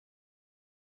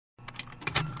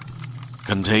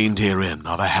Contained herein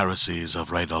are the heresies of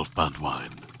Radolf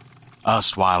Burntwine,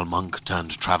 erstwhile monk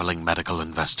turned traveling medical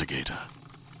investigator.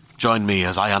 Join me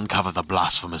as I uncover the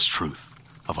blasphemous truth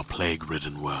of a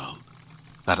plague-ridden world,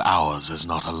 that ours is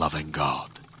not a loving God,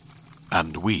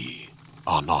 and we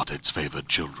are not its favored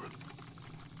children.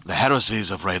 The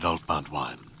heresies of Radolf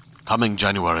Burntwine, coming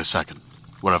January 2nd,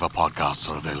 wherever podcasts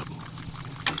are available.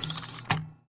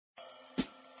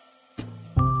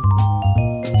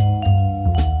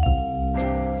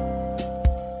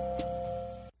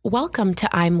 Welcome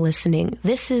to I'm Listening.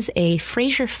 This is a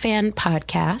Frasier fan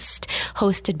podcast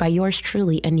hosted by yours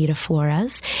truly, Anita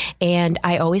Flores. And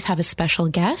I always have a special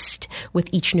guest with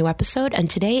each new episode, and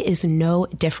today is no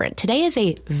different. Today is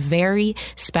a very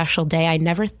special day. I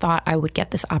never thought I would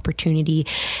get this opportunity,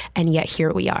 and yet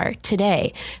here we are.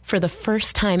 Today, for the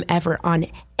first time ever on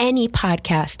any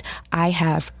podcast, I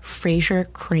have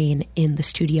Frasier Crane in the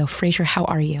studio. Frasier, how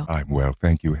are you? I'm well,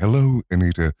 thank you. Hello,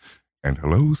 Anita, and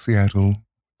hello, Seattle.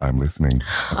 I'm listening.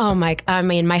 Oh, Mike, I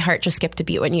mean, my heart just skipped a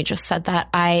beat when you just said that.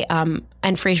 And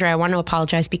Frasier, I want to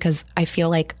apologize because I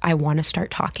feel like I want to start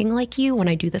talking like you when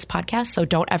I do this podcast. So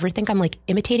don't ever think I'm like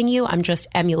imitating you. I'm just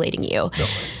emulating you. No,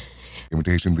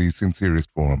 imitation, the sincerest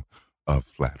form of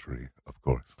flattery, of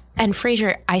course. And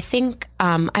Frasier, I think,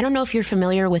 I don't know if you're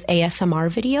familiar with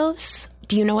ASMR videos.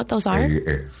 Do you know what those are?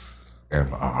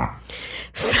 ASMR.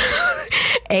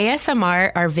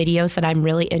 ASMR are videos that I'm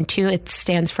really into. It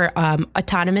stands for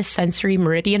Autonomous Sensory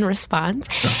Meridian Response.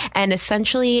 And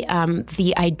essentially,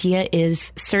 the idea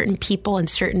is certain people and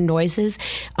certain noises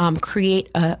create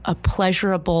a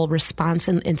pleasurable response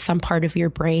in some part of your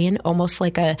brain, almost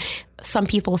like some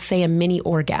people say a mini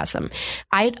orgasm.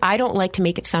 I don't like to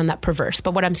make it sound that perverse,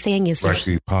 but what I'm saying is... Like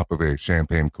the pop of a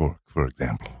champagne cork, for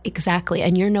example. Exactly.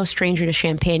 And you're no stranger to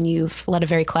champagne. You've led a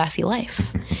very classy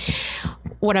life.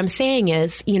 What I'm saying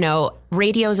is, you know,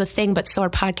 radio is a thing, but so are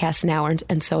podcasts now,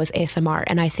 and so is ASMR.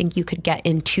 And I think you could get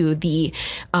into the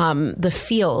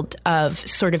field of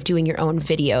sort of doing your own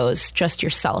videos, just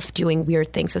yourself, doing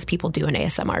weird things as people do in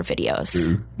ASMR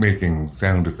videos. Making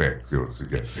sound effects, you're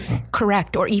suggesting.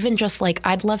 Correct. Or even just like,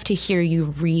 I'd love to hear you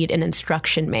read an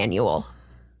instruction manual.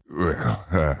 Well,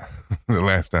 the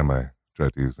last time I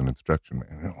tried to use an instruction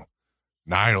manual,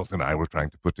 Niles and I were trying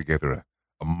to put together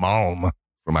a malm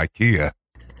from IKEA.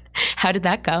 How did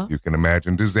that go? You can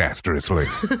imagine disastrously.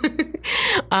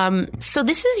 So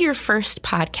this is your first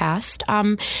podcast.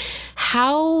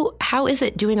 How is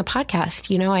it doing a podcast?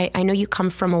 You know, I know you come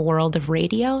from a world of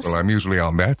radio. Well, I'm usually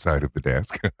on that side of the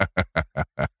desk.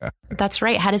 That's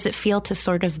right. How does it feel to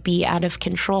sort of be out of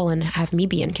control and have me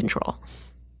be in control?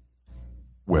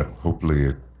 Well, hopefully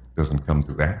it doesn't come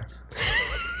to that.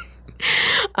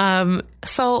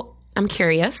 So I'm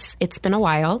curious. It's been a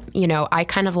while. You know, I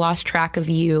kind of lost track of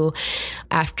you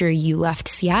after you left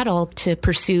Seattle to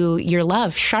pursue your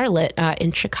love, Charlotte,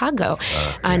 in Chicago.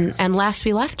 Yes. And last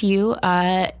we left you,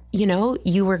 you know,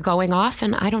 you were going off,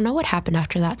 and I don't know what happened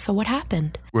after that. So what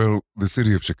happened? Well, the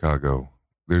city of Chicago,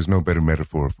 there's no better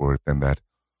metaphor for it than that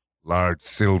large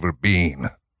silver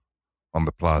bean on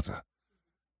the plaza.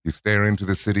 You stare into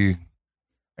the city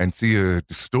and see a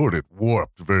distorted,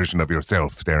 warped version of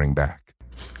yourself staring back.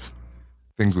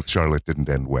 Things with Charlotte didn't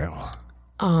end well.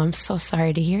 Oh, I'm so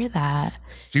sorry to hear that.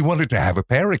 She wanted to have a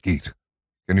parakeet.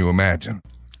 Can you imagine?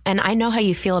 And I know how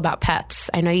you feel about pets.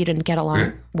 I know you didn't get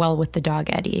along well with the dog,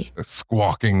 Eddie. A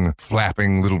squawking,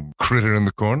 flapping little critter in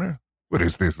the corner? What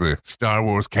is this, the Star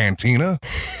Wars cantina?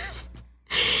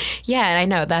 Yeah, I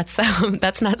know. That's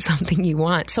not something you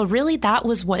want. So really, that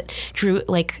was what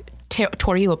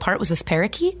tore you apart, was this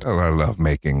parakeet? Well, our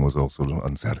lovemaking was also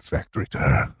unsatisfactory to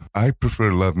her. I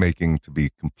prefer lovemaking to be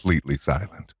completely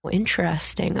silent.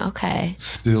 Interesting. Okay.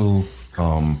 Still,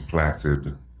 calm,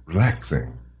 placid,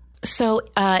 relaxing. So,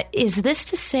 is this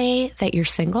to say that you're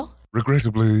single?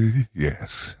 Regrettably,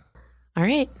 yes. All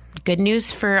right. Good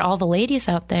news for all the ladies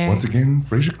out there. Once again,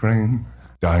 Frasier Crane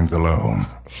dines alone.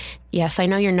 Yes, I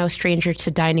know you're no stranger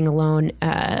to dining alone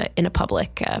in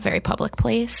a very public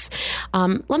place.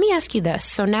 Let me ask you this.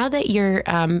 So now that you're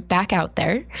back out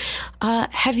there,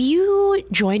 have you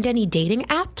joined any dating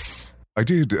apps? I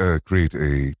did create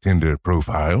a Tinder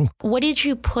profile. What did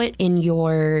you put in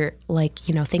your,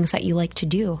 things that you like to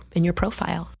do in your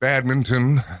profile?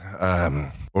 Badminton,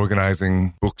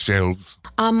 organizing bookshelves.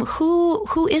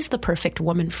 Who is the perfect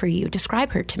woman for you? Describe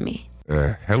her to me.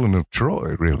 Helen of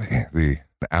Troy, really. The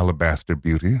alabaster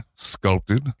beauty,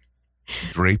 sculpted,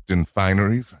 draped in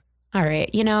fineries. All right.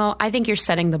 You know, I think you're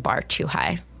setting the bar too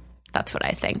high. That's what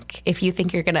I think. If you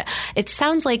think you're going to... It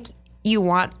sounds like you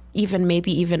want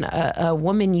maybe even a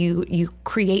woman you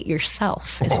create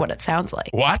yourself is what it sounds like.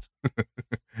 What?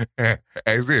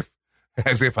 As if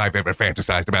As if I've ever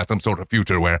fantasized about some sort of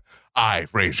future where I,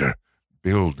 Frasier,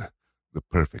 build the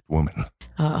perfect woman.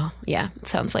 Oh, yeah. It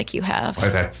sounds like you have.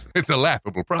 Why, it's a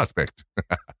laughable prospect.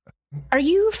 Are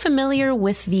you familiar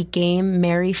with the game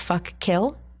Marry, Fuck,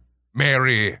 Kill?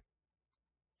 Marry,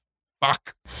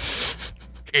 fuck,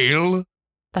 kill?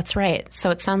 That's right. So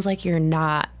it sounds like you're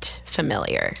not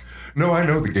familiar. No, I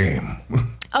know the game.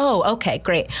 Oh, okay,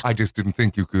 great. I just didn't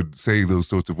think you could say those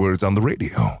sorts of words on the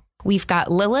radio. We've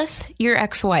got Lilith, your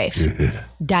ex-wife,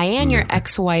 Diane, your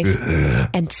ex-wife,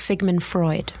 and Sigmund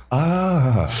Freud.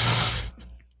 Ah.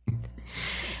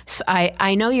 So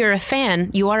I know you're a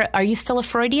fan. Are you still a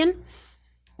Freudian?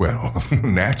 Well,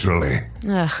 naturally.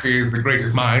 Ugh, He's the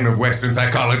greatest mind of Western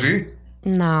psychology.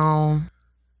 no.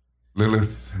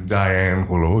 Lilith and Diane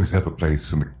will always have a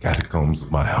place in the catacombs of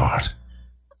my heart.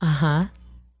 Uh-huh.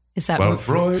 Is that While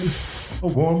Freud, a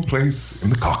warm place in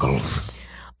the cockles.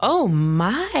 Oh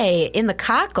my, in the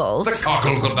cockles. The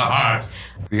cockles of the heart.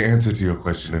 The answer to your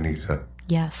question, Anita,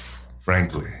 Yes.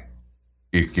 frankly,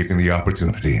 if given the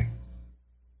opportunity,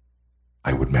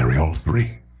 I would marry all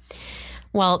three.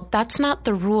 Well, that's not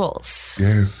the rules.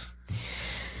 Yes.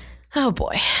 Oh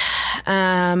boy.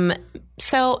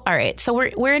 So, all right. So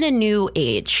we're in a new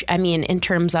age. I mean, in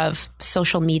terms of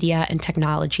social media and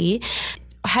technology.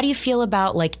 How do you feel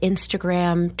about like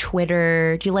Instagram,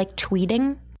 Twitter? Do you like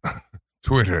tweeting?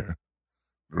 Twitter.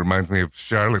 Reminds me of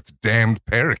Charlotte's damned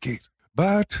parakeet.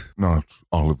 But not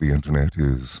all of the internet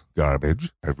is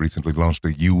garbage. I've recently launched a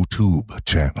YouTube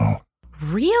channel.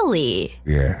 Really?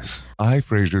 Yes. I,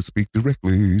 Frasier, speak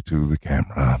directly to the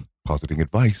camera, positing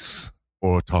advice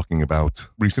or talking about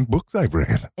recent books I've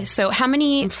read. So how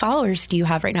many followers do you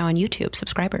have right now on YouTube,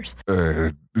 subscribers?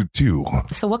 2.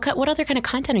 So what other kind of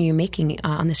content are you making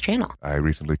on this channel? I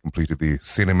recently completed the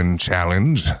Cinnamon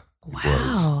Challenge. It was,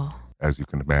 Wow. as you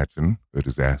can imagine, a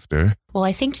disaster. Well,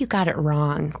 I think you got it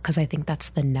wrong because I think that's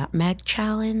the Nutmeg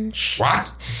Challenge.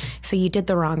 What? So you did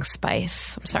the wrong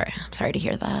spice. I'm sorry to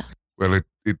hear that. Well,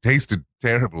 it tasted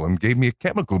terrible and gave me a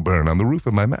chemical burn on the roof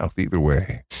of my mouth either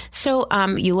way. So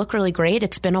you look really great.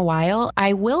 It's been a while.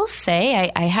 I will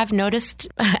say I have noticed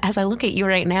as I look at you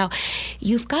right now,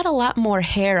 you've got a lot more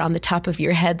hair on the top of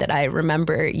your head than I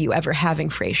remember you ever having,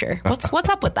 Frasier. What's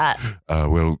up with that?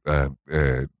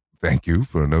 Thank you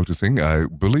for noticing. I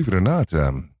believe it or not,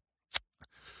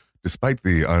 despite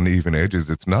the uneven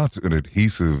edges, it's not an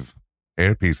adhesive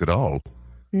hairpiece at all.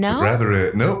 No? But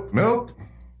rather, nope.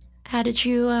 How did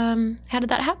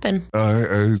that happen?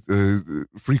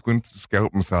 Frequent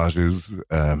scalp massages,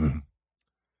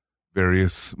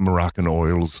 various Moroccan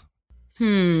oils.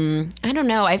 I don't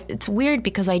know. It's weird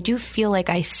because I do feel like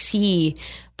I see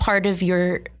part of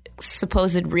your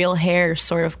supposed real hair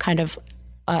sort of kind of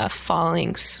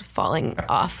falling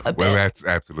off a bit. Well, that's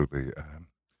absolutely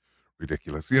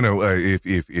ridiculous. You know,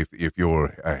 if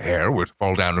your hair were to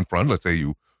fall down in front, let's say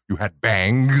you had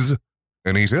bangs,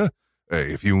 Anita,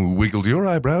 if you wiggled your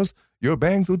eyebrows, your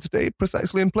bangs would stay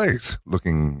precisely in place,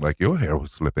 looking like your hair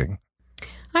was slipping.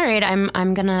 All right,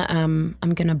 I'm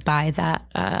gonna buy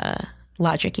that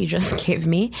logic you just gave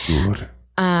me. Good.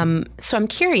 So I'm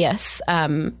curious. I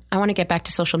want to get back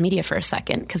to social media for a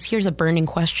second because here's a burning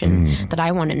question that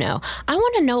I want to know. I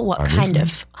want to know what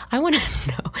I want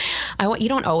to know. You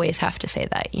don't always have to say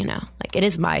that, you know. Like it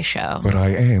is my show. But I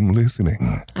am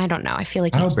listening. I don't know. I feel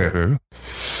like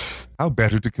How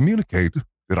better to communicate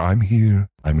that I'm here,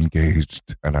 I'm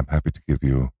engaged, and I'm happy to give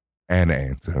you an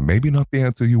answer. Maybe not the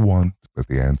answer you want, but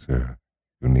the answer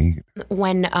you need.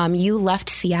 When you left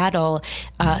Seattle,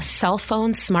 cell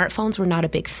phones, smartphones were not a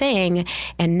big thing.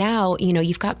 And now, you know,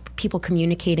 you've got people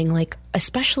communicating, like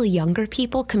especially younger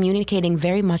people communicating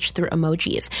very much through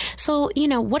emojis. So, you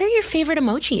know, what are your favorite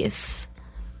emojis?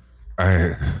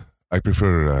 I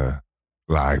prefer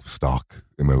livestock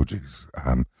emojis.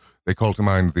 They call to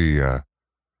mind the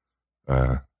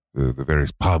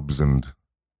various pubs and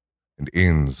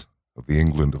inns of the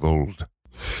England of old.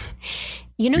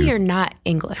 You know, you're not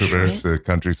English, Traverse right? the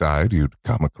countryside, you'd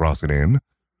come across an inn.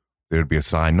 There'd be a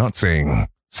sign not saying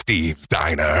Steve's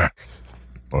Diner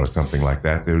or something like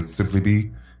that. There'd simply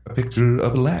be a picture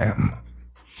of a lamb.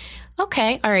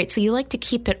 Okay, all right. So you like to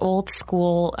keep it old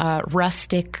school,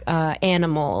 rustic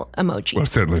animal emoji. Well,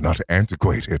 certainly not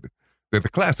antiquated. They're the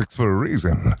classics for a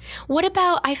reason. What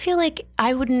about, I feel like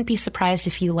I wouldn't be surprised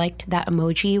if you liked that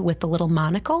emoji with the little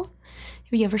monocle.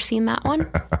 Have you ever seen that one?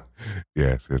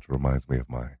 Yes, it reminds me of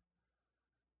my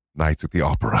nights at the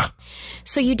opera.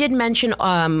 So you did mention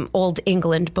Old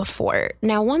England before.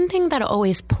 Now, one thing that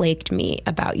always plagued me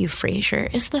about you,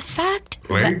 Frasier, is the fact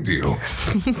Plagued you?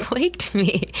 plagued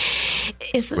me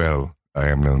is Well, I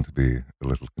am known to be a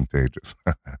little contagious.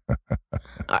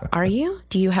 Are you?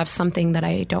 Do you have something that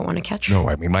I don't want to catch? No,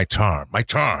 I mean my charm. My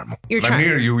charm. Your When charm. I'm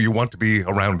near you, you want to be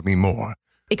around me more.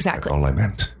 Exactly. That's all I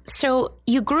meant. So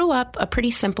you grew up a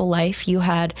pretty simple life. You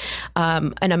had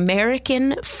an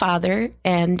American father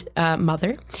and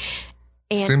mother.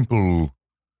 And Simple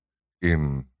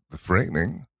in the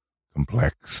framing,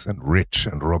 complex and rich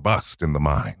and robust in the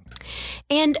mind.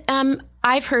 And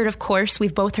I've heard, of course,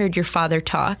 we've both heard your father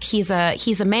talk. He's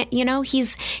a man, you know,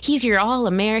 he's your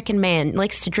all-American man,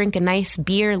 likes to drink a nice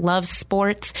beer, loves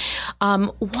sports.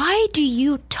 Why do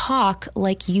you talk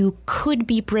like you could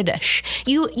be British?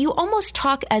 You almost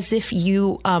talk as if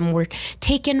you were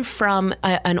taken from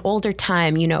an older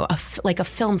time, you know, like a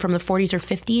film from the 40s or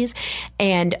 50s,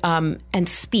 and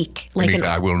speak like Anita,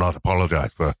 I will not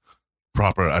apologize for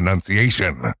proper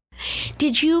enunciation.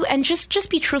 Did you, and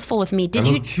just be truthful with me, did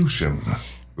you, Elocution,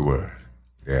 the word.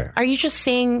 Yeah. are you just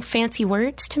saying fancy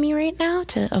words to me right now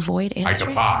to avoid I answering?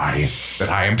 defy that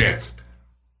I am just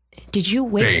Did you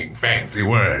saying fancy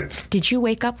words. Did you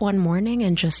wake up one morning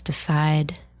and just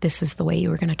decide this is the way you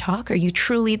were going to talk? Or you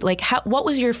truly, like, how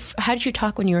did you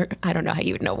talk when you were, I don't know how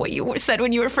you would know what you said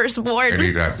when you were first born.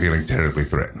 Anita, I'm feeling terribly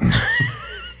threatened.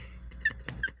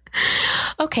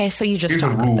 Okay, so you just Here's a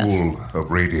talk like this. rule of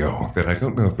radio that I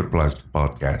don't know if it applies to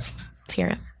podcasts. Let's hear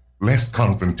it. Less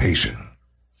confrontation.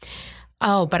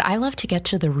 Oh, but I love to get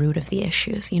to the root of the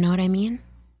issues. You know what I mean?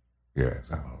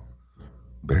 Yes, I'll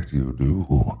bet you do.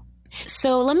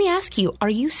 So let me ask you, are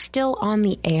you still on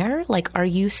the air? Like, are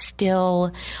you just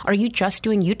doing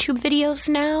YouTube videos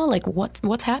now? Like,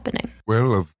 what's happening?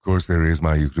 Well, of course, there is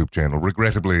my YouTube channel.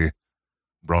 Regrettably,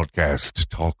 broadcast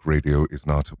talk radio is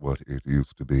not what it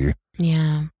used to be.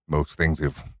 Yeah. Most things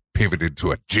have pivoted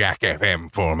to a Jack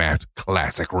FM format,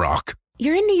 classic rock.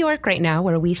 You're in New York right now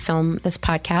where we film this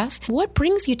podcast. What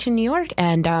brings you to New York?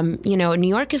 And, New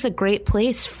York is a great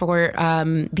place for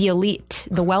the elite,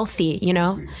 the wealthy, you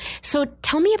know. So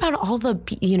tell me about all the,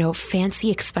 fancy,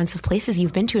 expensive places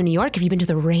you've been to in New York. Have you been to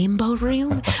the Rainbow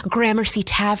Room, Gramercy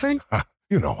Tavern?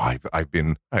 I've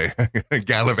been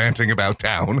gallivanting about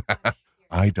town.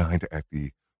 I dined at the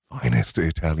finest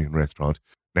Italian restaurant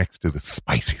next to the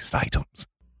spiciest items.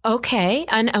 Okay.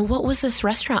 And what was this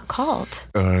restaurant called?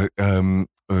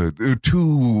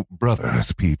 Two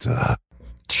Brothers Pizza.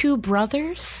 Two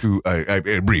Brothers? I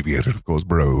abbreviated, of course,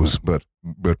 Bros, but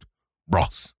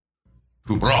Bros.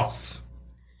 Two Bros.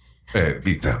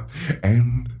 Pizza.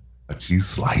 And a cheese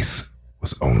slice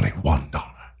was only $1.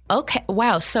 Okay.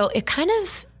 Wow. So it kind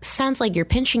of sounds like you're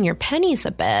pinching your pennies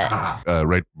a bit.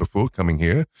 Right before coming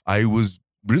here, I was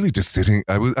really just sitting.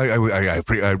 I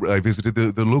visited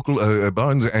the local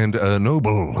Barnes and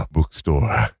Noble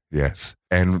bookstore. Yes,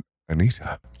 and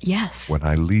Anita. Yes. When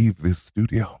I leave this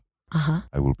studio, I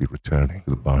will be returning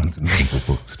to the Barnes and Noble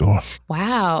bookstore.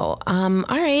 Wow. All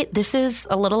right. This is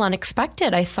a little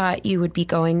unexpected. I thought you would be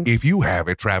going. If you have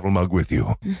a travel mug with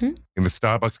you in the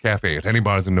Starbucks cafe at any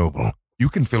Barnes and Noble, you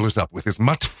can fill it up with as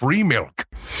much free milk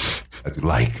as you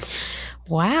like.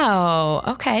 Wow.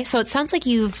 Okay. So it sounds like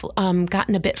you've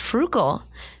gotten a bit frugal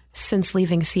since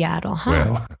leaving Seattle,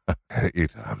 huh?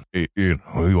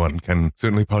 Well, one can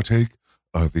certainly partake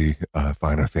of the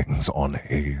finer things on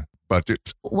a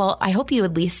budget. Well, I hope you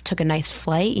at least took a nice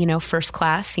flight, first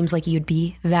class. Seems like you'd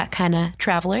be that kind of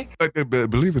traveler.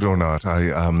 Believe it or not,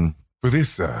 for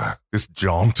this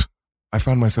jaunt, I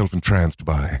found myself entranced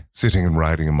by sitting and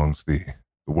riding amongst the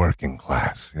working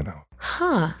class,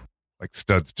 Huh. like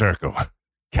Studs Terkel,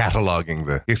 cataloging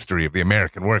the history of the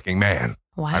American working man.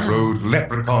 Wow. I rode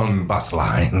leprechaun bus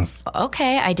lines.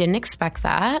 Okay, I didn't expect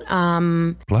that.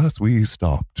 Plus, we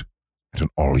stopped at an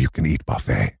all-you-can-eat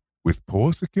buffet with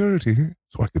poor security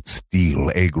so I could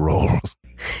steal egg rolls.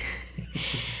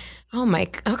 Oh my,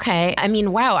 okay. I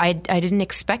mean, wow, I didn't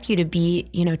expect you to be,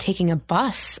 taking a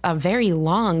very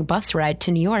long bus ride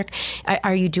to New York.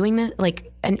 Are you doing this,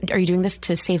 are you doing this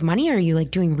to save money, or are you,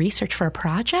 doing research for a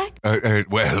project?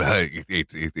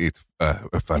 It's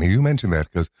funny you mentioned that,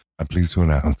 because I'm pleased to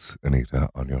announce, Anita,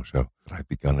 on your show, that I've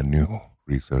begun a new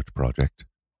research project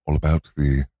all about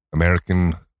the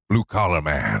American blue-collar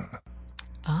man.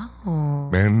 Oh.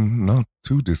 Men not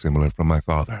too dissimilar from my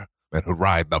father. Men who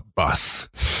ride the bus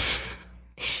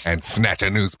and snatch a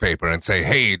newspaper and say,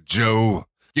 "Hey, Joe,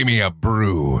 give me a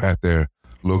brew," at their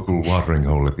local watering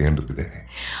hole at the end of the day.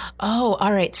 Oh,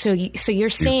 all right. So you're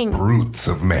saying These brutes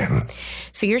of men.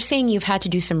 So you're saying you've had to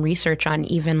do some research on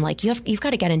even you've got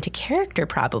to get into character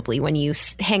probably when you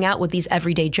hang out with these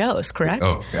everyday Joes, correct?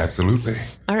 Oh, absolutely.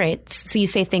 All right. So you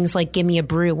say things like, "Give me a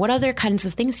brew." What other kinds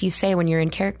of things do you say when you're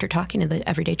in character talking to the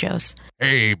everyday Joes?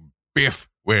 "Hey, Biff,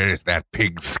 Where is that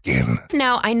pig skin?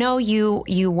 Now, I know you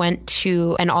went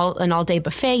to an all day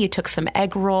buffet. You took some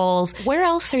egg rolls. Where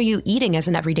else are you eating as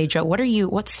an everyday Joe?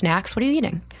 What snacks? What are you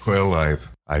eating? Well,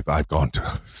 I've gone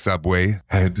to Subway,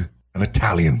 had an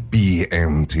Italian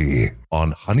BMT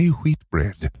on honey wheat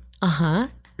bread. Uh-huh.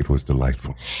 It was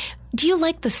delightful. Do you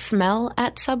like the smell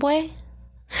at Subway?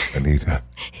 Anita.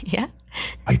 Yeah.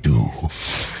 I do.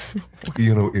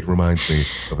 It reminds me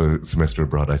of a semester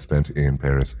abroad I spent in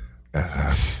Paris,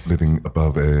 living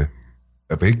above a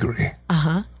bakery.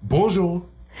 Uh-huh. Bonjour.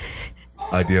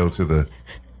 I'd yell to the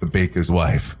baker's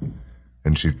wife,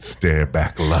 and she'd stare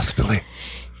back lustily.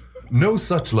 No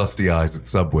such lusty eyes at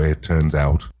Subway, it turns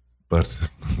out, but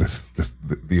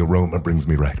the aroma brings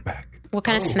me right back. What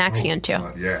kind of snacks are you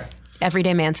into? Yeah.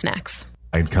 Everyday man snacks.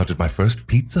 I encountered my first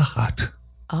Pizza Hut.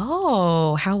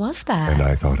 Oh, how was that? And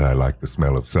I thought I liked the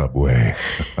smell of Subway.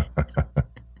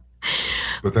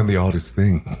 But then the oddest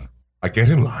thing, I get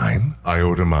in line, I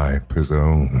order my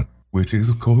pizzone, which is,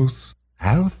 of course,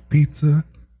 half pizza,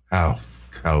 half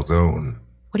calzone.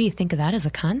 What do you think of that as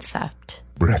a concept?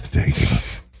 Breathtaking.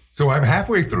 So I'm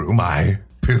halfway through my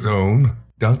pizzone,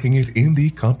 dunking it in the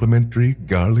complimentary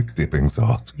garlic dipping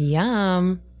sauce.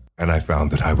 Yum. And I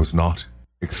found that I was not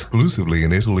exclusively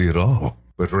in Italy at all,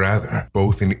 but rather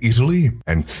both in Italy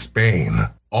and Spain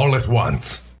all at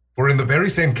once. For in the very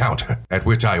same counter at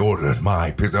which I ordered my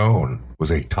pizzone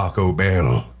was a Taco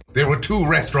Bell. There were two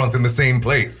restaurants in the same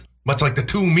place, much like the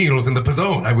two meals in the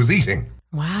pizzone I was eating.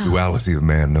 Wow. Duality of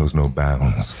man knows no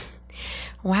bounds.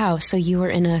 Wow, so you were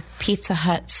in a Pizza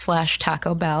Hut /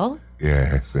 Taco Bell?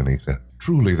 Yes, Anita.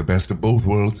 Truly the best of both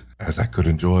worlds, as I could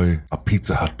enjoy a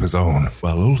Pizza Hut pizzone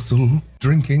while also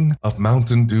drinking of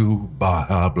Mountain Dew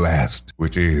Baja Blast,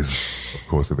 which is, of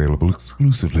course, available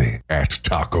exclusively at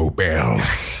Taco Bell.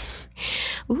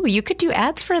 Ooh, you could do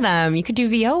ads for them. You could do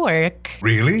VO work.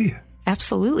 Really?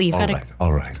 Absolutely. You've got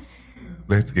All right.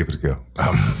 Let's give it a go.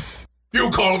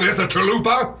 You call this a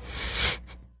chalupa?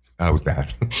 How was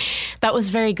that? That was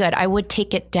very good. I would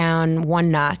take it down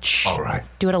one notch. All right.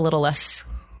 Do it a little less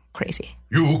crazy.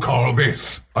 You call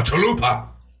this a chalupa?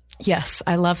 Yes,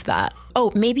 I love that.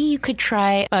 Oh, maybe you could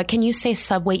try, can you say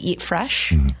Subway Eat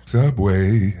Fresh?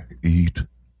 Subway Eat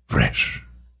Fresh.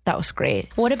 That was great.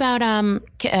 What about,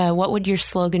 what would your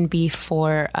slogan be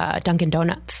for Dunkin'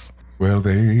 Donuts? Well,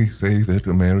 they say that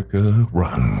America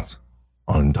runs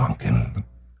on Dunkin',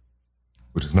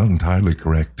 which is not entirely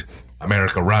correct.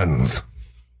 America runs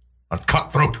on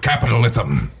cutthroat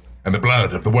capitalism and the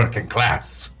blood of the working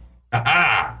class.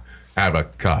 Ha-ha! Have a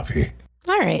coffee.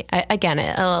 All right. Again,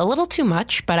 a little too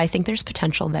much, but I think there's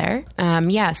potential there.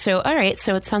 Yeah. So, all right.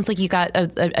 So it sounds like you got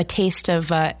a taste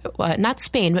of not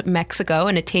Spain, but Mexico,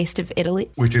 and a taste of Italy.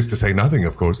 Which is to say nothing,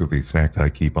 of course, of the snacks I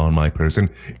keep on my person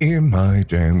in my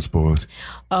JanSport.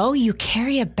 Oh, you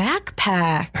carry a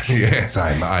backpack. Yes,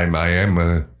 I'm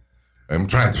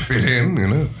trying to fit in,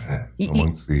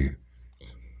 amongst the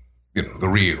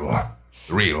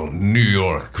real New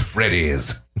York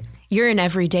Freddies. You're an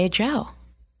everyday Joe.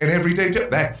 An everyday Joe.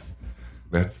 That's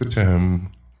the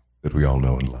term that we all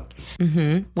know and love.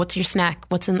 Mm-hmm. What's your snack?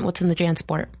 What's in the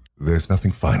JanSport? There's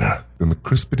nothing finer than the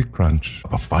crispity crunch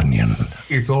of a Funyun.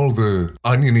 It's all the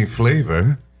oniony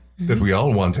flavor that we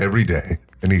all want every day.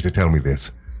 Anita, tell me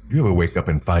this. Do you ever wake up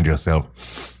and find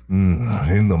yourself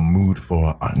in the mood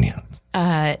for onions?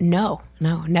 No,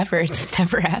 never. It's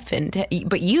never happened.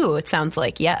 But you, it sounds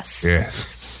like, yes. Yes.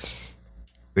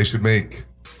 They should make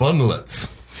funlets.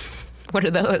 What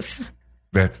are those?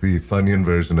 That's the Funyun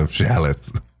version of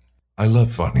shallots. I love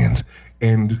Funyuns.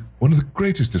 And one of the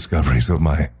greatest discoveries of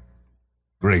my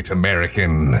great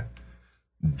American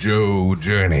Joe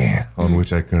journey, on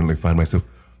which I currently find myself,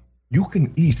 you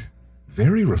can eat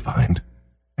very refined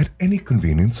at any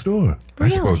convenience store.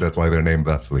 Really? I suppose that's why they're named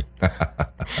thusly.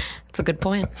 That's a good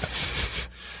point.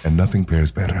 And nothing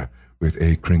pairs better with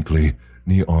a crinkly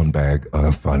neon bag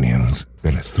of Funyuns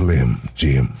than a Slim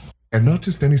Jim. And not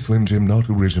just any Slim Jim, not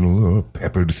original or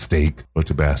peppered steak or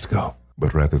Tabasco,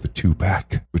 but rather the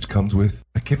 2-pack, which comes with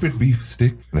a kippered beef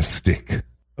stick and a stick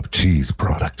of cheese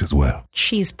product as well.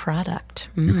 Cheese product.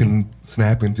 You can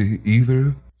snap into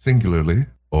either singularly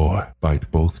or bite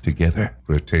both together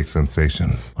for a taste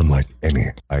sensation unlike any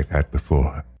I've had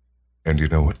before. And you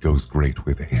know what goes great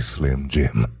with a Slim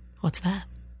Jim? What's that?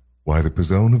 Why, the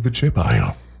pizzone of the chip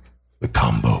aisle. The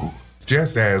combo.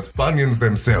 Just as Funyuns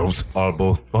themselves are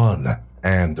both fun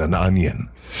and an onion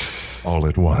all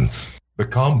at once. The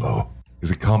combo is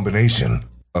a combination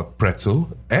of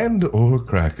pretzel and or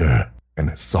cracker and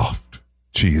a soft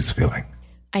cheese filling.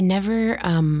 I never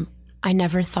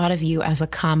thought of you as a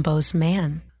combos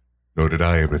man. Nor did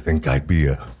I ever think I'd be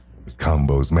a The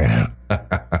combos, man.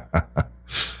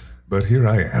 But here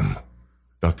I am,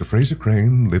 Dr. Fraser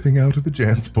Crane, living out of a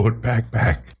Jansport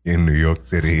backpack in New York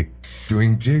City,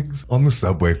 doing jigs on the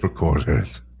subway for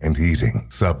quarters and eating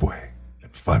Subway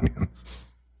and Funyuns.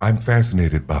 I'm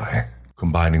fascinated by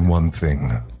combining one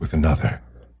thing with another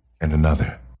and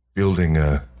another, building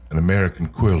an American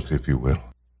quilt, if you will.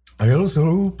 I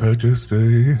also purchased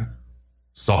a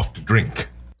soft drink.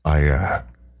 I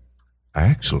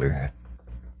actually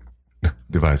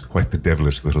devised quite the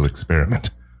devilish little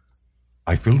experiment.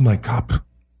 I filled my cup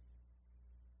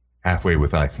halfway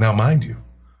with ice. Now, mind you,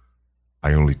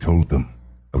 I only told them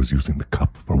I was using the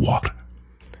cup for water.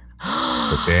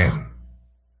 But then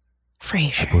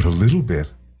Fraser. I put a little bit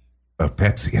of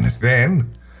Pepsi in it.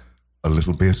 Then a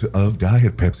little bit of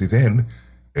Diet Pepsi. Then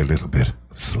a little bit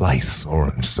of Slice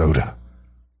orange soda.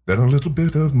 Then a little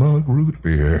bit of Mug root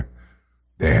beer.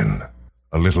 Then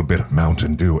a little bit of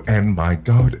Mountain Dew. And my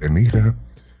God, Anita,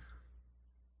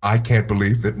 I can't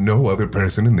believe that no other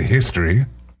person in the history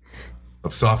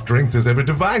of soft drinks has ever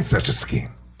devised such a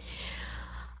scheme.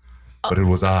 But it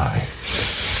was I,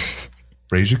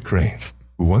 Fraser Crane,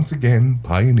 who once again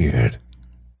pioneered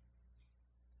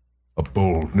a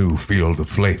bold new field of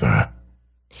flavor.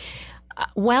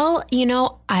 Well, you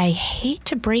know, I hate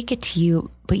to break it to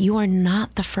you, but you are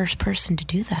not the first person to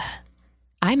do that.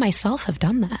 I myself have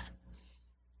done that.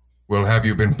 Well, have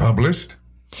you been published?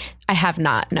 I have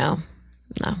not, no.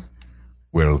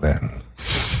 Well then,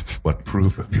 what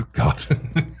proof have you got?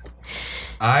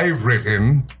 I've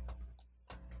written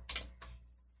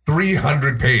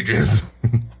 300 pages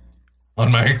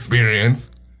on my experience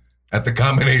at the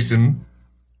combination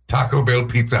Taco Bell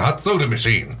Pizza Hut soda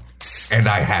machine. And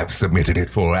I have submitted it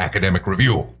for academic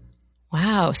review.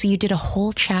 Wow, so you did a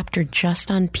whole chapter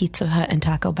just on Pizza Hut and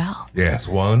Taco Bell. Yes,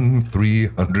 one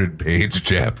 300-page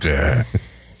chapter.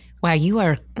 Wow, you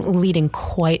are leading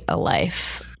quite a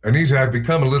life. Anita, I've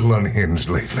become a little unhinged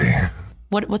lately.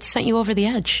 What sent you over the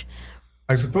edge?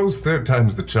 I suppose third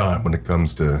time's the charm when it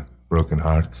comes to broken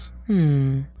hearts.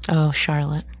 Oh,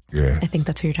 Charlotte. Yeah. I think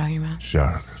that's what you're talking about.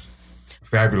 Charlotte.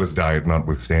 Fabulous diet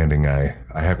notwithstanding, I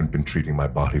haven't been treating my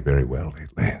body very well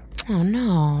lately. Oh,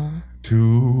 no.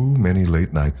 Too many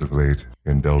late nights of late,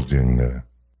 indulging a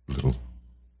little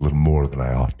more than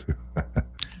I ought to.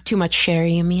 Too much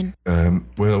sherry, you mean?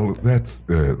 Well, that's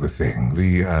the thing.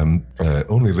 The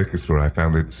only liquor store I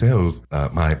found that sells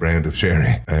my brand of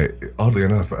sherry, oddly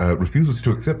enough, refuses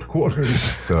to accept quarters.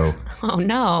 So, Oh,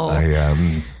 no.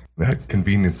 that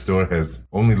convenience store has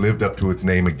only lived up to its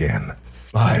name again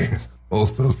by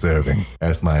also serving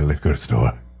as my liquor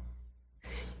store.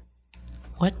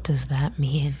 What does that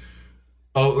mean?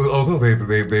 Although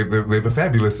they've a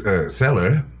fabulous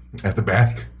cellar at the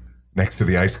back next to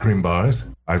the ice cream bars.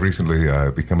 I've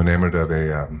recently become enamored of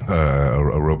a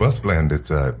robust blend.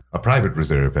 It's a private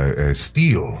reserve, a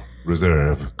steel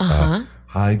reserve,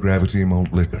 high gravity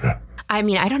malt liquor. I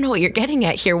mean, I don't know what you're getting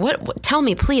at here. What tell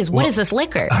me, please, what is this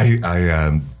liquor?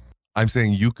 I'm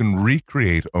saying you can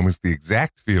recreate almost the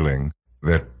exact feeling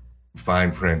that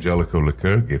fine Frangelico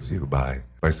liqueur gives you by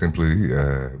simply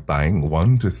buying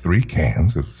 1 to 3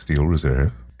 cans of Steel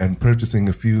Reserve and purchasing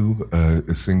a few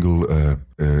single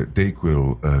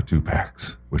Dayquil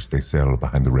 2-packs, which they sell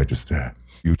behind the register.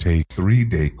 You take 3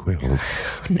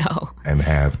 Dayquils No. and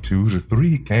have 2 to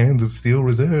 3 cans of Steel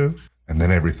Reserve, and then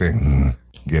everything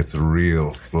gets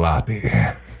real floppy.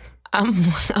 I'm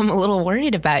a little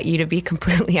worried about you, to be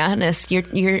completely honest.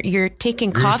 You're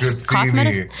taking cough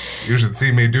medicine. You should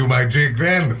see me do my jig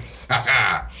then.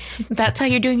 That's how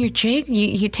you're doing your jig?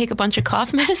 You take a bunch of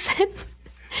cough medicine?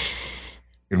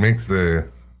 It makes the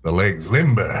legs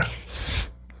limber,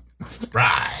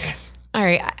 spry. All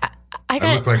right,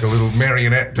 I look like a little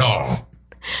marionette doll.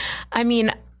 I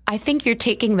mean, I think you're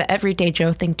taking the Everyday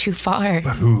Joe thing too far.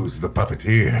 But who's the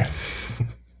puppeteer?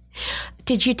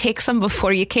 Did you take some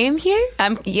before you came here?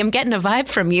 I'm getting a vibe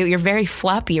from you. You're very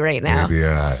floppy right now. Maybe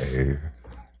I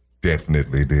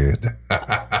definitely did.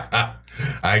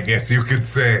 I guess you could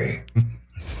say.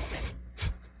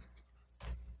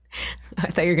 I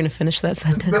thought you were going to finish that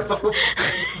sentence. No.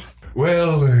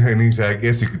 Well, Anita, I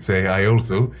guess you could say I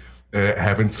also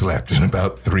haven't slept in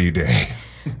about 3 days.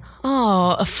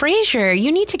 Oh, Fraser,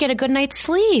 you need to get a good night's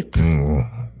sleep.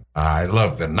 I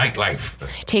love the nightlife.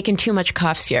 Taking too much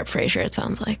cough syrup, Fraser, it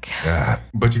sounds like.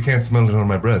 But you can't smell it on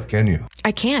my breath, can you?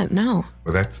 I can't, no.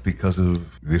 Well, that's because of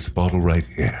this bottle right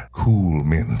here. Cool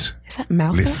Mint. Is that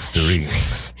mouthwash? Listerine.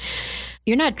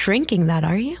 You're not drinking that,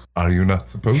 are you? Are you not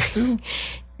supposed to?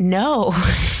 No.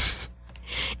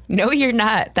 No, you're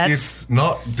not. It's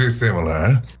not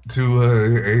dissimilar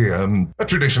to a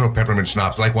traditional peppermint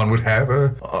schnapps like one would have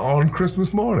on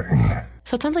Christmas morning.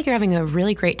 So it sounds like you're having a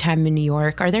really great time in New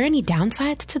York. Are there any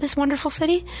downsides to this wonderful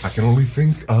city? I can only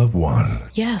think of one.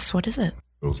 Yes, what is it?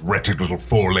 Those wretched little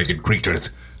four-legged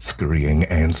creatures scurrying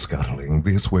and scuttling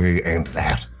this way and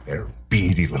that. Their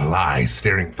beady little eyes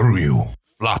staring through you.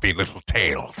 Floppy little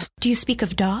tails. Do you speak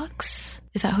of dogs?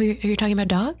 Is that who you're talking about,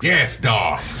 dogs? Yes,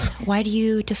 dogs. Why do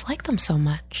you dislike them so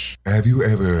much? Have you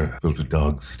ever felt a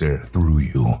dog stare through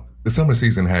you? The summer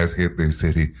season has hit the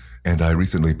city, and I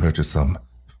recently purchased some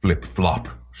flip-flop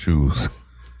shoes.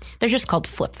 They're just called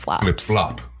flip-flops.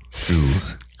 Flip-flop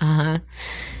shoes. Uh-huh.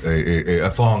 A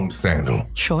thonged sandal.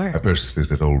 Sure. I purchased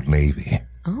it at Old Navy.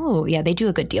 Oh, yeah, they do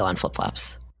a good deal on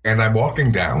flip-flops. And I'm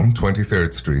walking down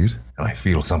 23rd Street, and I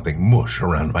feel something mush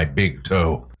around my big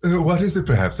toe. What is it,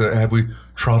 perhaps? Have we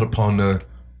trod upon a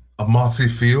mossy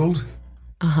field?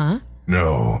 Uh-huh.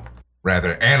 No.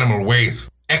 Rather, animal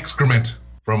waste. Excrement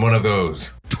from one of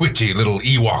those twitchy little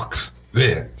Ewoks.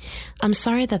 Blech. I'm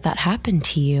sorry that happened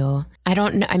to you. I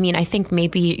don't know. I mean, I think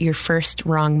maybe your first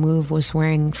wrong move was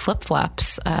wearing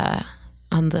flip-flops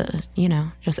on the,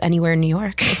 just anywhere in New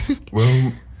York.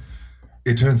 Well,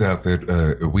 it turns out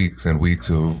that weeks and weeks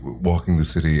of walking the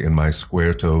city in my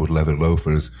square-toed leather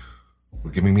loafers were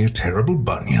giving me a terrible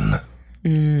bunion.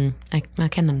 I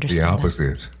can understand the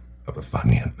opposite of a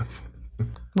funyun.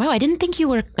 Wow, I didn't think you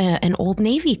were an Old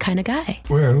Navy kind of guy.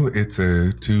 Well, it's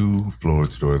a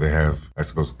two-floored store. They have, I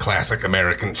suppose, classic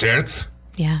American shirts.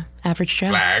 Yeah, average Joe.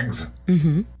 Flags.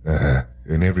 Mm-hmm.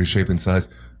 In every shape and size.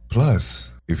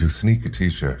 Plus, if you sneak a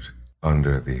T-shirt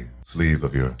under the sleeve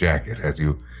of your jacket as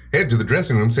you head to the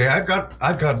dressing room, say, I've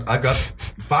got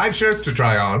 5 shirts to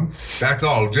try on. That's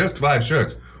all, just 5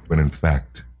 shirts. When in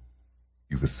fact,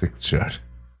 you've a 6th shirt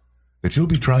that you'll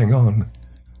be trying on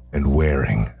and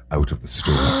wearing out of the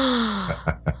store.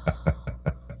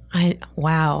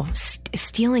 Wow.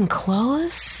 Stealing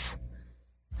clothes?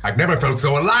 I've never felt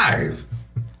so alive.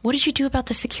 What did you do about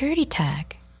the security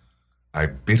tag? I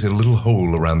bit a little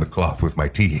hole around the cloth with my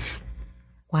teeth.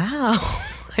 Wow.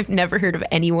 I've never heard of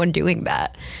anyone doing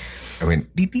that. I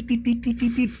went beep, beep, beep, beep, beep,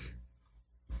 beep, beep.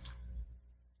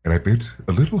 And I bit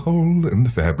a little hole in the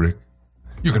fabric.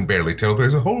 You can barely tell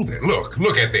there's a hole there.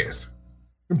 Look at this.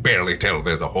 You can barely tell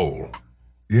there's a hole.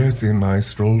 Yes, in my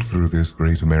stroll through this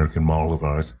great American mall of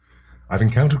ours, I've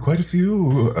encountered quite a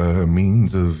few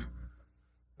means of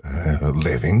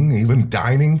living, even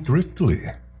dining thriftily.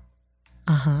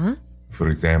 Uh-huh. For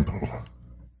example,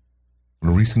 on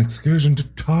a recent excursion to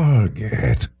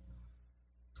Target,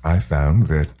 I found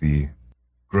that the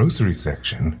grocery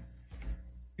section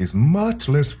is much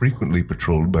less frequently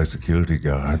patrolled by security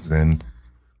guards than,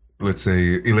 let's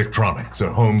say, electronics or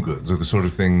home goods or the sort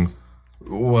of thing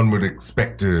one would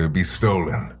expect to be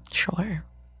stolen. Sure.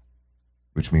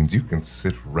 Which means you can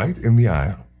sit right in the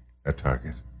aisle at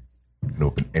Target and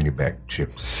open any bag of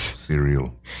chips,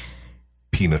 cereal,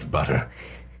 peanut butter,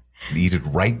 and eat it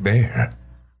right there.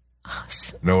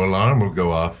 No alarm will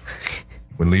go off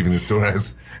when leaving the store,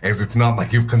 as it's not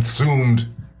like you've consumed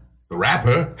the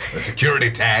wrapper, a security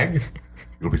tag.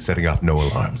 You'll be setting off no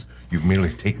alarms. You've merely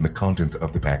taken the contents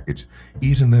of the package,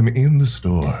 eaten them in the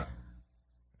store,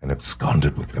 and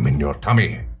absconded with them in your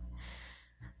tummy.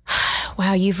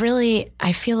 Wow, you've really,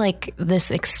 I feel like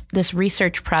this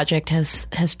research project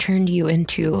has turned you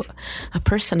into a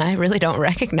person I really don't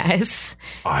recognize.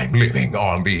 I'm living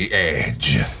on the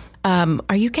edge.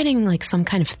 Are you getting like some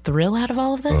kind of thrill out of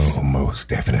all of this? Oh, most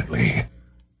definitely.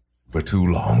 For too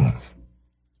long.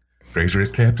 Frasier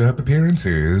has kept up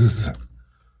appearances.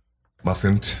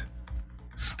 Mustn't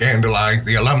scandalize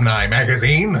the alumni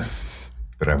magazine.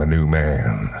 But I'm a new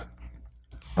man.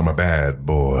 I'm a bad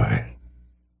boy.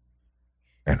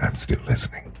 And I'm still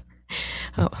listening.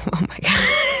 Oh my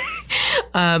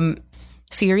God.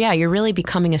 So you're really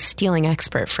becoming a stealing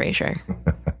expert, Frasier.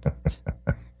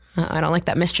 I don't like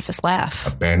that mischievous laugh.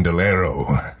 A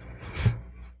bandolero.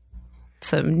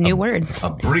 It's a new word. A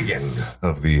brigand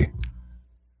of the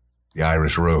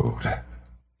Irish Road.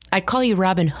 I'd call you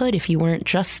Robin Hood if you weren't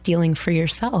just stealing for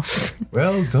yourself.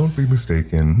 Well, don't be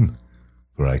mistaken,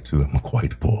 for I too am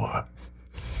quite poor.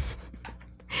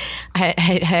 I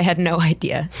had no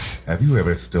idea. Have you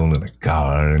ever stolen a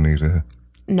car, Anita?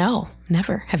 No,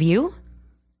 never. Have you?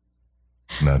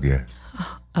 Not yet.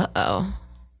 Uh-oh.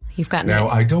 You've gotten Now,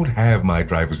 it. I don't have my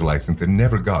driver's license and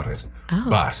never got it. Oh.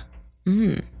 But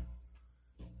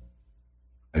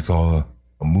I saw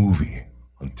a movie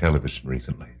on television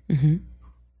recently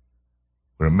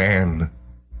where a man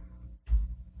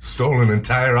stole an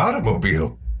entire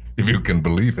automobile. if you can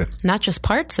believe it. Not just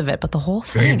parts of it, but the whole The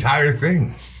thing. entire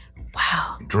thing.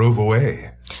 Wow. Drove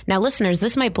away. Now, listeners,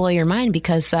 this might blow your mind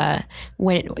because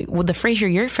when the Fraser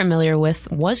you're familiar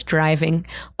with was driving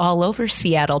all over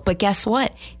Seattle. But guess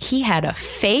what? He had a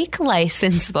fake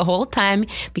license the whole time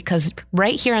because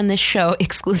right here on this show,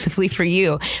 exclusively for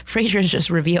you, Fraser's just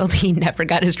revealed he never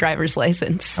got his driver's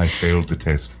license. I failed the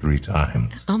test 3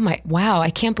 times. Oh, my. Wow.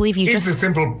 I can't believe you It's a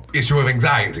simple issue of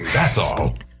anxiety, that's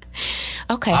all.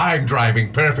 Okay. I'm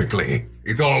driving perfectly.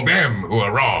 It's all them who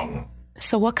are wrong.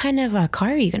 So what kind of car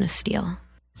are you going to steal?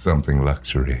 Something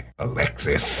luxury. A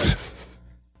Lexus.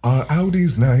 Are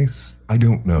Audis nice? I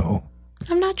don't know.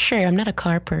 I'm not sure. I'm not a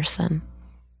car person.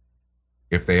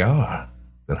 If they are,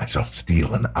 then I shall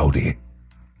steal an Audi.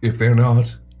 If they're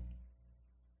not,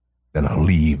 then I'll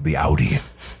leave the Audi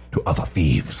to other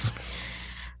thieves.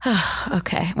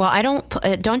 Okay. Well,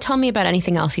 don't tell me about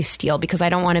anything else you steal because I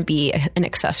don't want to be an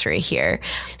accessory here.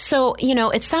 So,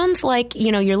 it sounds like,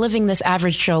 you're living this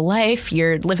average Joe life.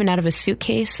 You're living out of a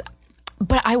suitcase.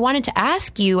 But I wanted to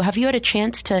ask you, have you had a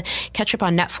chance to catch up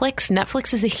on Netflix?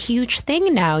 Netflix is a huge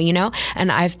thing now,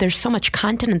 and there's so much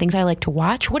content and things I like to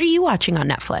watch. What are you watching on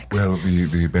Netflix? Well,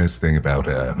 the best thing about,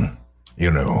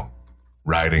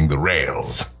 riding the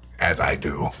rails, as I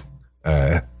do,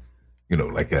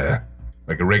 like a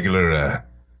regular,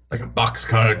 like a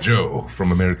boxcar Joe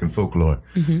from American folklore,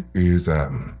 is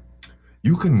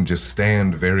you can just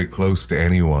stand very close to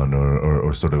anyone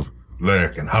or sort of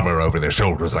lurk and hover over their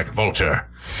shoulders like a vulture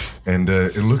and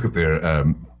look at their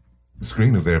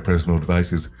screen of their personal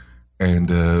devices and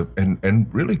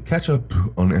really catch up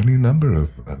on any number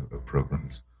of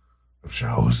programs, of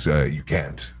shows. You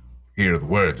can't hear the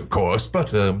words, of course,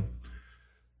 but,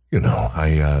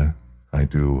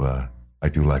 I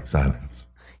do like silence.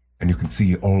 And you can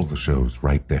see all the shows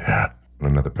right there on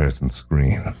another person's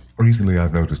screen. Recently,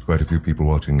 I've noticed quite a few people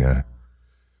watching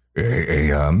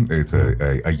it's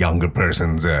a younger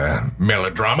person's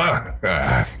melodrama.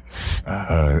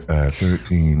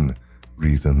 13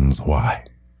 Reasons Why.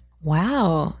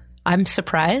 Wow. I'm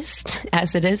surprised,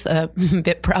 as it is a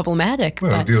bit problematic.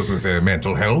 Well, it deals with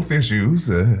mental health issues.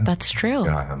 That's true.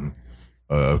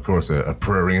 Of course, a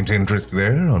prurient interest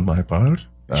there on my part.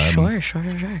 Sure.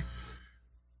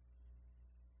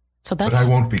 So But I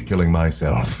won't be killing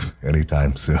myself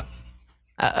anytime soon.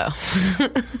 Uh-oh.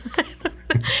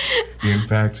 In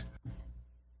fact,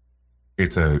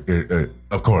 it's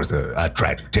of course, a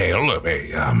tragic tale of a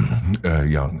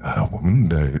young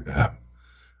woman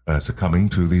succumbing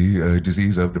to the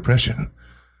disease of depression.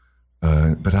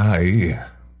 But I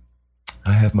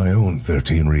have my own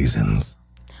 13 reasons.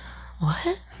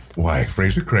 What? Why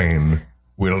Fraser Crane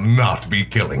will not be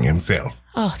killing himself.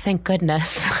 Oh, thank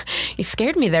goodness. You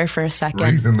scared me there for a second.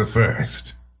 Reason the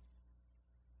first.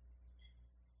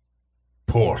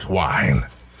 Port wine.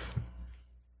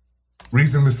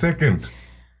 Reason the second.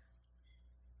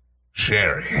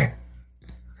 Sherry.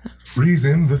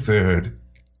 Reason the third.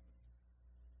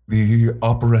 The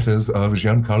operettas of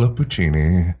Giancarlo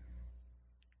Puccini.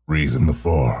 Reason the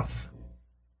fourth.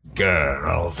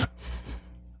 Girls.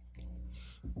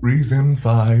 Reason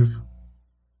 5.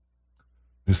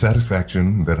 The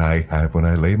satisfaction that I have when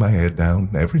I lay my head down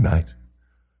every night,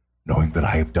 knowing that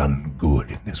I have done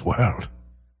good in this world.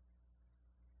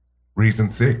 Reason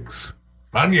 6.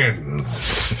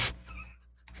 Onions.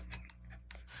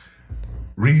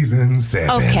 Reason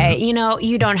 7. Okay, you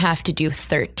don't have to do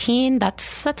 13.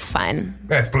 That's fine.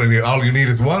 That's plenty. All you need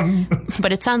is 1.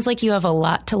 But it sounds like you have a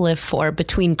lot to live for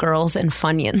between girls and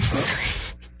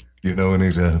Funyuns.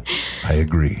 Anita, I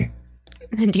agree.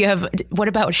 And what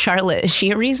about Charlotte? Is she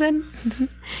a reason?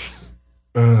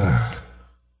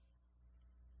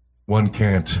 One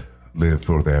can't live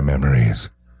for their memories.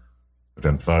 I've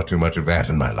done far too much of that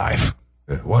in my life.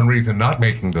 One reason not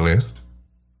making the list,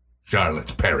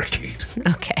 Charlotte's parakeet.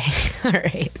 Okay, all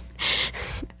right.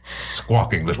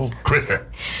 Squawking little critter.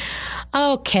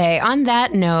 Okay, on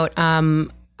that note,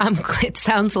 it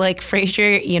sounds like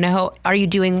Fraser, are you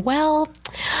doing well?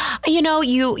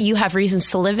 You have reasons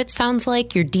to live. It sounds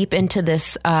like you're deep into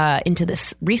this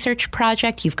research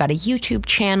project. You've got a YouTube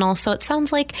channel, so it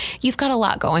sounds like you've got a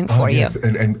lot going for you. Yes,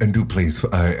 and do please,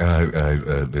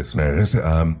 listeners,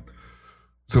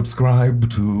 subscribe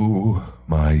to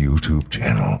my YouTube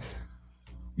channel,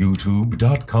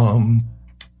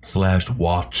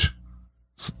 youtube.com/watch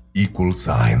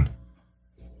 %.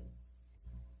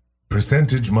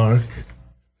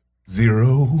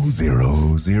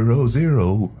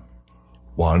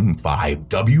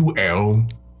 0000015WL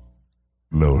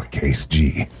lowercase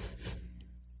g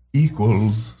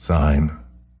equals sign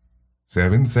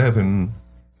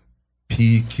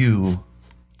 77PQ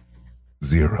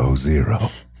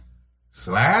 /.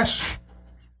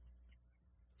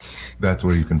 That's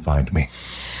where you can find me.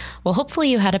 Well, hopefully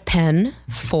you had a pen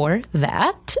for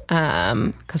that,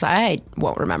 because I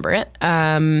won't remember it.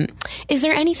 Is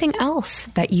there anything else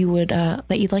that you would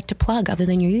that you'd like to plug other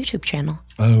than your YouTube channel?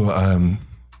 Oh,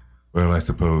 well, I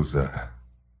suppose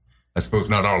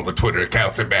not all the Twitter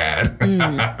accounts are bad.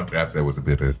 Perhaps that was a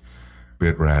bit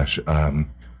rash.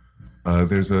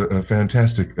 There's a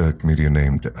fantastic comedian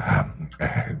named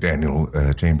Daniel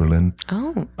Chamberlain.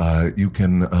 Oh. You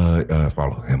can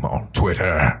follow him on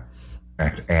Twitter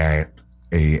at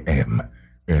AMFMPM.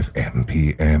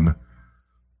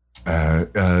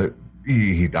 I've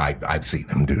seen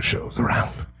him do shows around.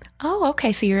 Oh,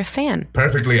 okay. So you're a fan.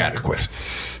 Perfectly adequate.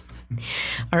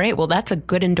 All right. Well, that's a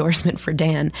good endorsement for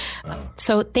Dan.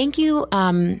 So thank you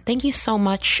so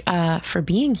much for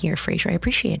being here, Fraser. I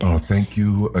appreciate it. Oh, thank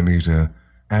you, Anita.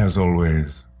 As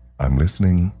always, I'm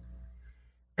listening.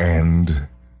 And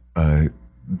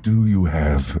do you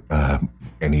have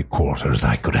any quarters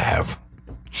I could have?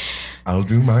 I'll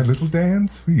do my little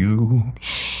dance for you.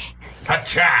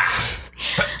 Ha-cha!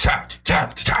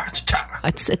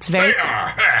 It's very.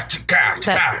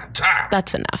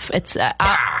 That's enough. It's.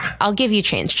 I'll give you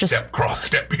change. Just step cross,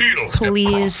 step heel.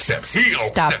 Please step cross, step heel,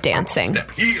 stop step dancing. Cross,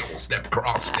 step heel, step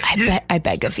cross. Step I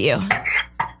beg of you.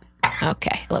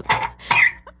 Okay. Look.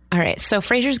 All right. So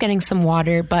Fraser's getting some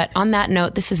water, but on that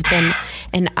note, this has been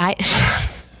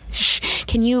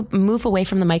Can you move away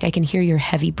from the mic? I can hear your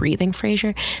heavy breathing,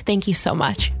 Fraser. Thank you so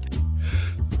much.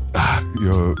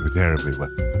 You're terribly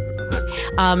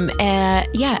welcome.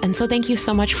 And so thank you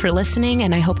so much for listening,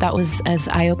 and I hope that was as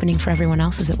eye-opening for everyone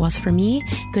else as it was for me.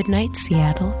 Good night,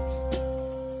 Seattle.